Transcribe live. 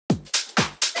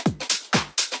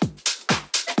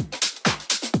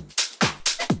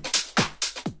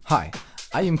Hi,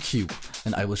 I am Q,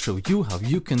 and I will show you how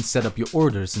you can set up your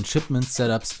orders and shipment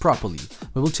setups properly.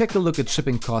 We will take a look at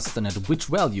shipping costs and at which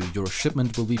value your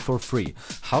shipment will be for free,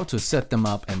 how to set them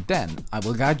up, and then I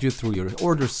will guide you through your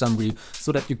order summary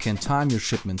so that you can time your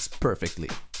shipments perfectly.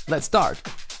 Let's start!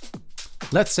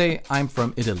 Let's say I'm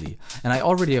from Italy and I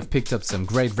already have picked up some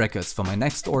great records for my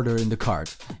next order in the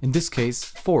cart. In this case,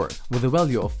 4 with a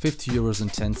value of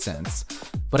 50.10 €.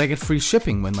 But I get free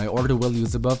shipping when my order value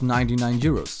is above 99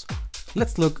 euros.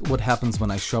 Let's look what happens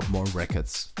when I shop more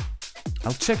records.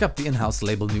 I'll check up the in-house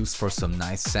label news for some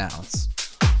nice sounds.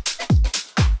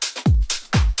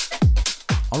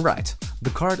 Alright,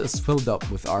 the cart is filled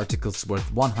up with articles worth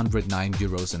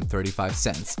 109.35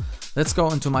 €. Let's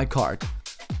go into my cart.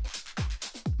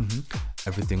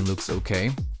 Everything looks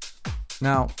okay.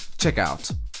 Now, check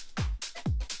out.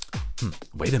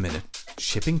 Wait a minute,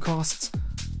 shipping costs?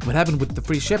 What happened with the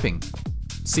free shipping?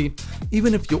 See,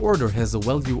 even if your order has a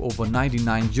value over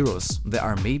 99 euros, there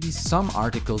are maybe some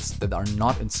articles that are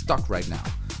not in stock right now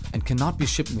and cannot be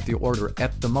shipped with your order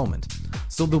at the moment.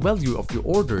 So the value of your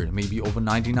order may be over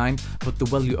 99, but the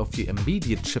value of your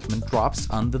immediate shipment drops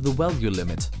under the value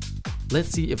limit. Let's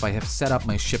see if I have set up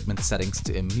my shipment settings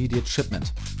to immediate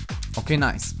shipment. Okay,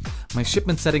 nice. My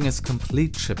shipment setting is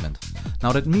complete shipment.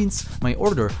 Now that means my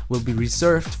order will be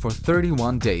reserved for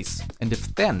 31 days. And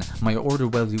if then my order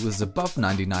value is above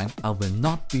 99, I will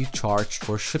not be charged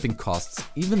for shipping costs,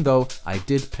 even though I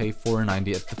did pay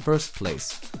 490 at the first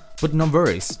place. But no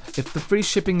worries, if the free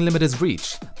shipping limit is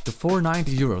reached, the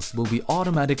 490 euros will be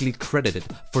automatically credited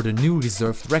for the new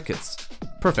reserved records.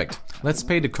 Perfect, let's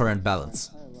pay the current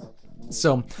balance.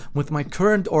 So, with my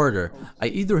current order, I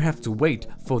either have to wait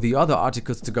for the other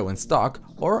articles to go in stock,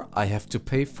 or I have to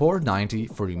pay 490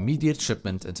 for immediate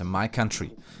shipment into my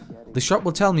country. The shop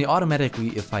will tell me automatically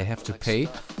if I have to pay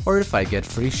or if I get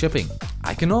free shipping.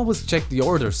 I can always check the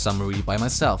order summary by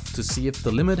myself to see if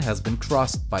the limit has been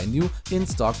crossed by new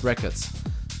in-stock records.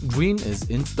 Green is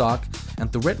in stock and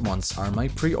the red ones are my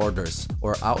pre-orders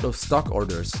or out-of-stock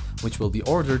orders, which will be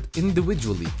ordered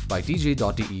individually by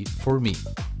deejay.de for me.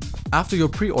 After your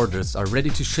pre-orders are ready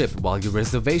to ship while your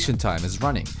reservation time is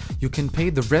running, you can pay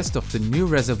the rest of the new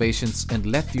reservations and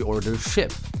let the order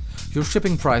ship. Your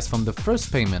shipping price from the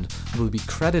first payment will be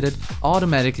credited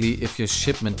automatically if your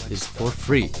shipment is for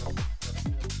free.